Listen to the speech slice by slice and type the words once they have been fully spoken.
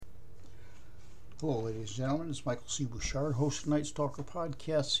Hello, ladies and gentlemen. It's Michael C. Bouchard, host of Night Stalker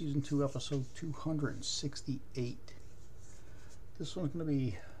Podcast, Season 2, Episode 268. This one's going to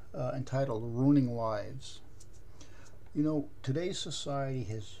be entitled Ruining Lives. You know, today's society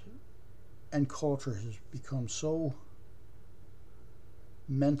and culture has become so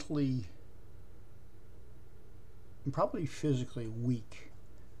mentally and probably physically weak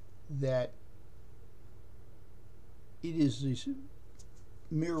that it is this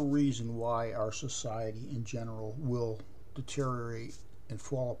mere reason why our society in general will deteriorate and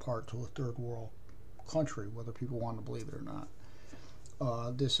fall apart to a third world country, whether people want to believe it or not.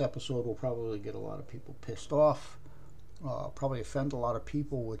 This episode will probably get a lot of people pissed off, probably offend a lot of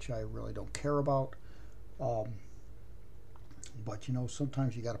people, which I really don't care about. But you know,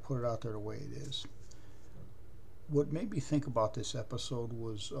 sometimes you got to put it out there the way it is. What made me think about this episode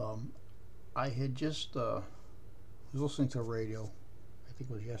was I had just was listening to the radio. I think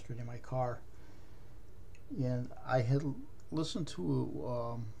it was yesterday in my car, and I had listened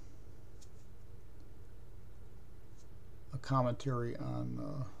to a commentary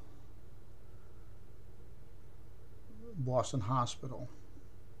on Boston Hospital,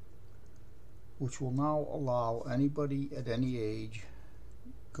 which will now allow anybody at any age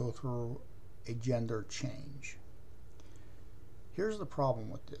go through a gender change. Here's the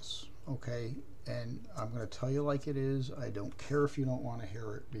problem with this, okay? And I'm going to tell you like it is. I don't care if you don't want to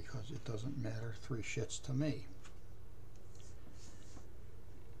hear it because it doesn't matter three shits to me.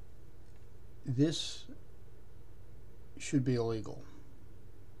 This should be illegal.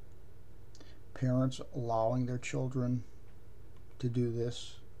 Parents allowing their children to do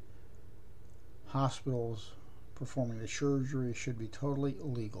this. Hospitals performing the surgery should be totally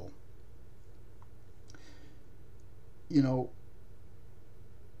illegal. You know,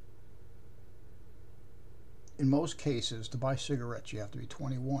 in most cases, to buy cigarettes, you have to be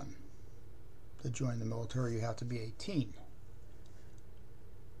 21. To join the military, you have to be 18.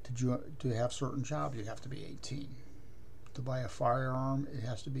 To have certain jobs, you have to be 18. To buy a firearm, it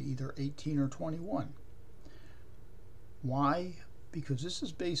has to be either 18 or 21. Why? Because this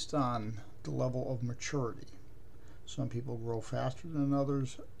is based on the level of maturity. Some people grow faster than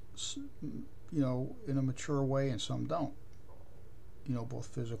others, you know, in a mature way, and some don't, you know, both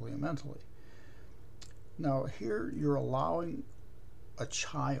physically and mentally. Now, here you're allowing a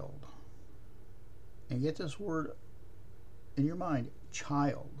child, and get this word in your mind,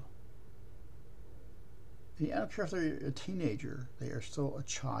 child. And I don't care if they're a teenager, they are still a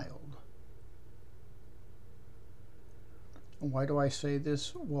child. And why do I say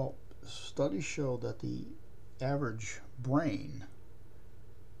this? Well, studies show that the average brain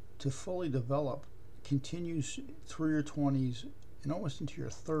to fully develop continues through your 20s and almost into your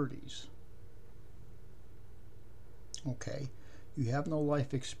 30s. Okay, you have no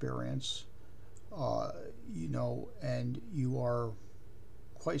life experience, you know, and you are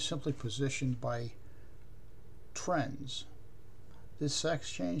quite simply positioned by trends. This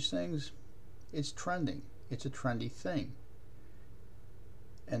sex change things, it's trending. It's a trendy thing.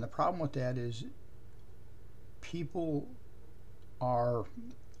 And the problem with that is people are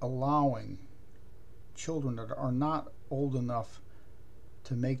allowing children that are not old enough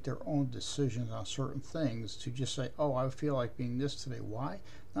to make their own decisions on certain things to just say, oh, I feel like being this today. Why?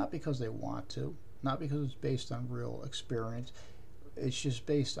 Not because they want to, not because it's based on real experience. It's just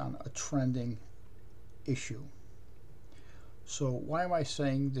based on a trending issue. So why am I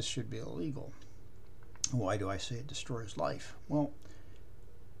saying this should be illegal? Why do I say it destroys life? Well,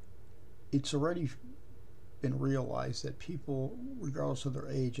 it's already been realized that people, regardless of their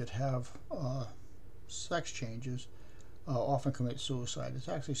age, that have sex changes often commit suicide. It's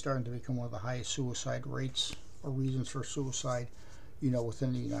actually starting to become one of the highest suicide rates or reasons for suicide, you know,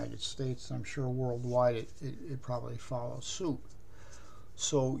 within the United States. I'm sure worldwide it probably follows suit.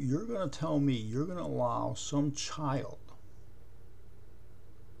 So you're going to tell me you're going to allow some child,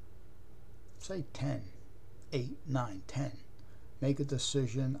 say 10, 8, 9, 10, make a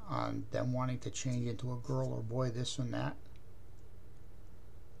decision on them wanting to change into a girl or boy, this and that?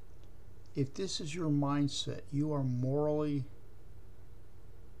 If this is your mindset, you are morally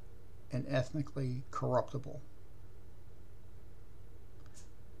and ethnically corruptible,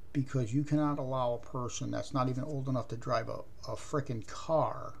 because you cannot allow a person that's not even old enough to drive a frickin'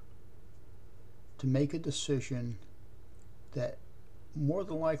 car to make a decision that more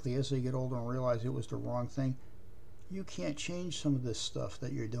than likely, as they get older and realize it was the wrong thing, you can't change some of this stuff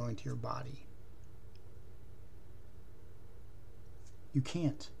that you're doing to your body. You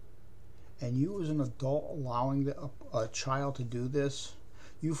can't. And you as an adult allowing a child to do this,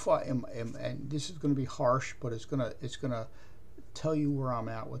 you fought, and this is going to be harsh, but it's going to tell you where I'm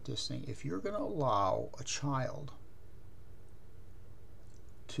at with this thing. If you're going to allow a child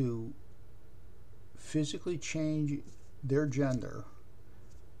to physically change their gender,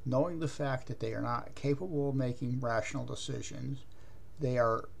 knowing the fact that they are not capable of making rational decisions, they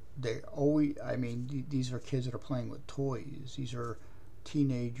always, I mean, these are kids that are playing with toys. These are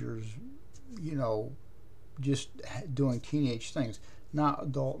teenagers, you know, just doing teenage things, not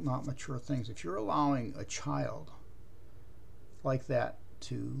adult, not mature things. If you're allowing a child like that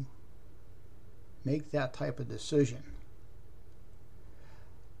to make that type of decision,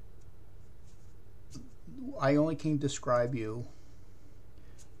 I only can describe you,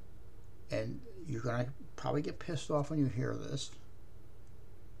 and you're going to probably get pissed off when you hear this,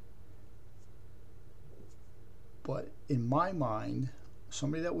 but in my mind,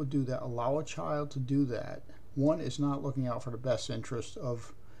 somebody that would do that, allow a child to do that, one, is not looking out for the best interest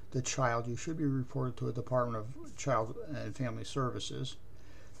of the child. You should be reported to a Department of Child and Family Services.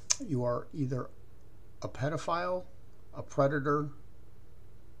 You are either a pedophile, a predator,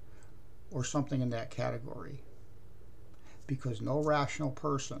 or something in that category. Because no rational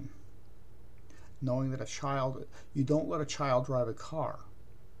person, knowing that a child, you don't let a child drive a car.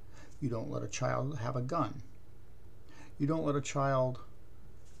 You don't let a child have a gun. You don't let a child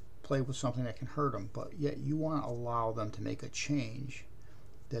play with something that can hurt them, but yet you want to allow them to make a change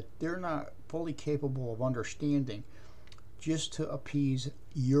that they're not fully capable of understanding, just to appease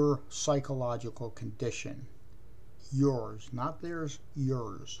your psychological condition. Yours, not theirs,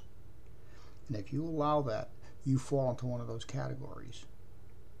 yours. And if you allow that, you fall into one of those categories.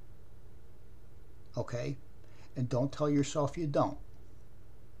 Okay? And don't tell yourself you don't,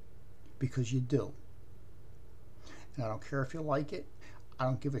 because you do. And I don't care if you like it. I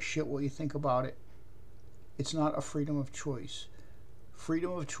don't give a shit what you think about it. It's not a freedom of choice.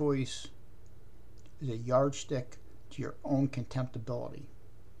 Freedom of choice is a yardstick to your own contemptibility.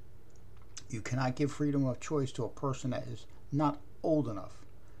 You cannot give freedom of choice to a person that is not old enough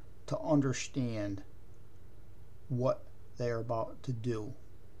to understand what they are about to do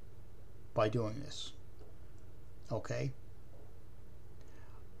by doing this. Okay?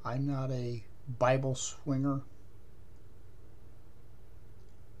 I'm not a Bible swinger.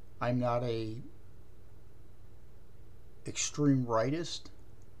 I'm not a extreme rightist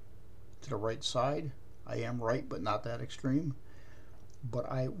to the right side. I am right, but not that extreme. But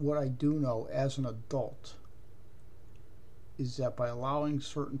what I do know as an adult is that by allowing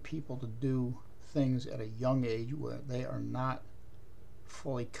certain people to do things at a young age where they are not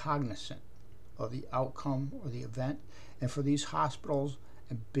fully cognizant of the outcome or the event, and for these hospitals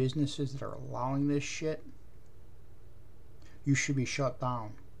and businesses that are allowing this shit, you should be shut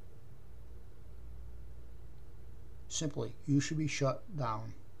down. Simply, you should be shut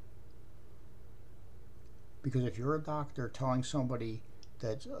down. Because if you're a doctor telling somebody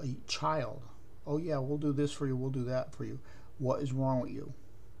that's a child, oh yeah, we'll do this for you, we'll do that for you, what is wrong with you?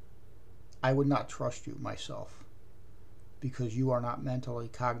 I would not trust you myself, because you are not mentally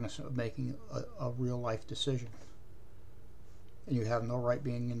cognizant of making a real life decision. And you have no right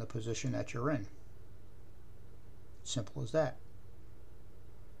being in the position that you're in. Simple as that.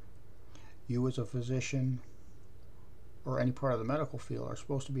 You as a physician or any part of the medical field are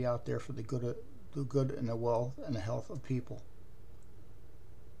supposed to be out there for the good and the wealth and the health of people.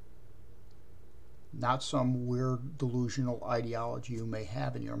 Not some weird delusional ideology you may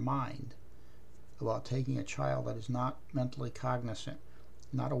have in your mind about taking a child that is not mentally cognizant,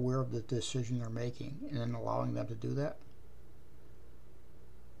 not aware of the decision they're making, and then allowing them to do that.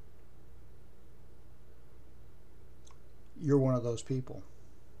 You're one of those people.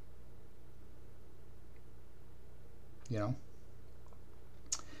 You know?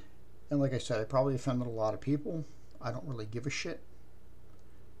 And like I said, I probably offended a lot of people. I don't really give a shit.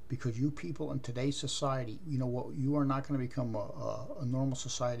 Because you people in today's society, you know what, you are not going to become a normal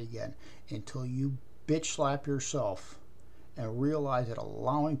society again until you bitch slap yourself and realize that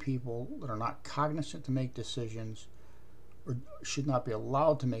allowing people that are not cognizant to make decisions, or should not be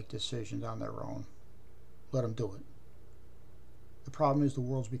allowed to make decisions on their own, let them do it. The problem is the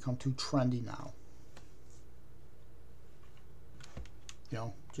world's become too trendy now. You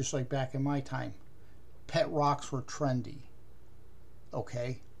know, just like back in my time, pet rocks were trendy,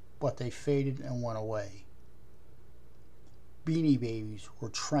 okay, but they faded and went away. Beanie Babies were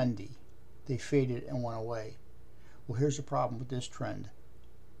trendy. They faded and went away. Well, here's the problem with this trend.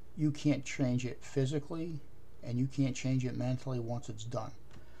 You can't change it physically, and you can't change it mentally once it's done.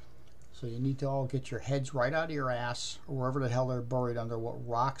 So you need to all get your heads right out of your ass, or wherever the hell they're buried, under what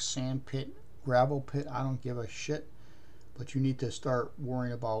rock, sand pit, gravel pit, I don't give a shit. But you need to start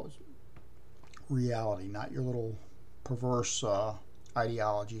worrying about reality, not your little perverse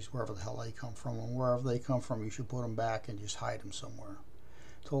ideologies, wherever the hell they come from. And wherever they come from, you should put them back and just hide them somewhere.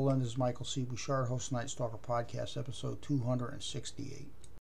 Till then, this is Michael C. Bouchard, host of Night Stalker Podcast, episode 268.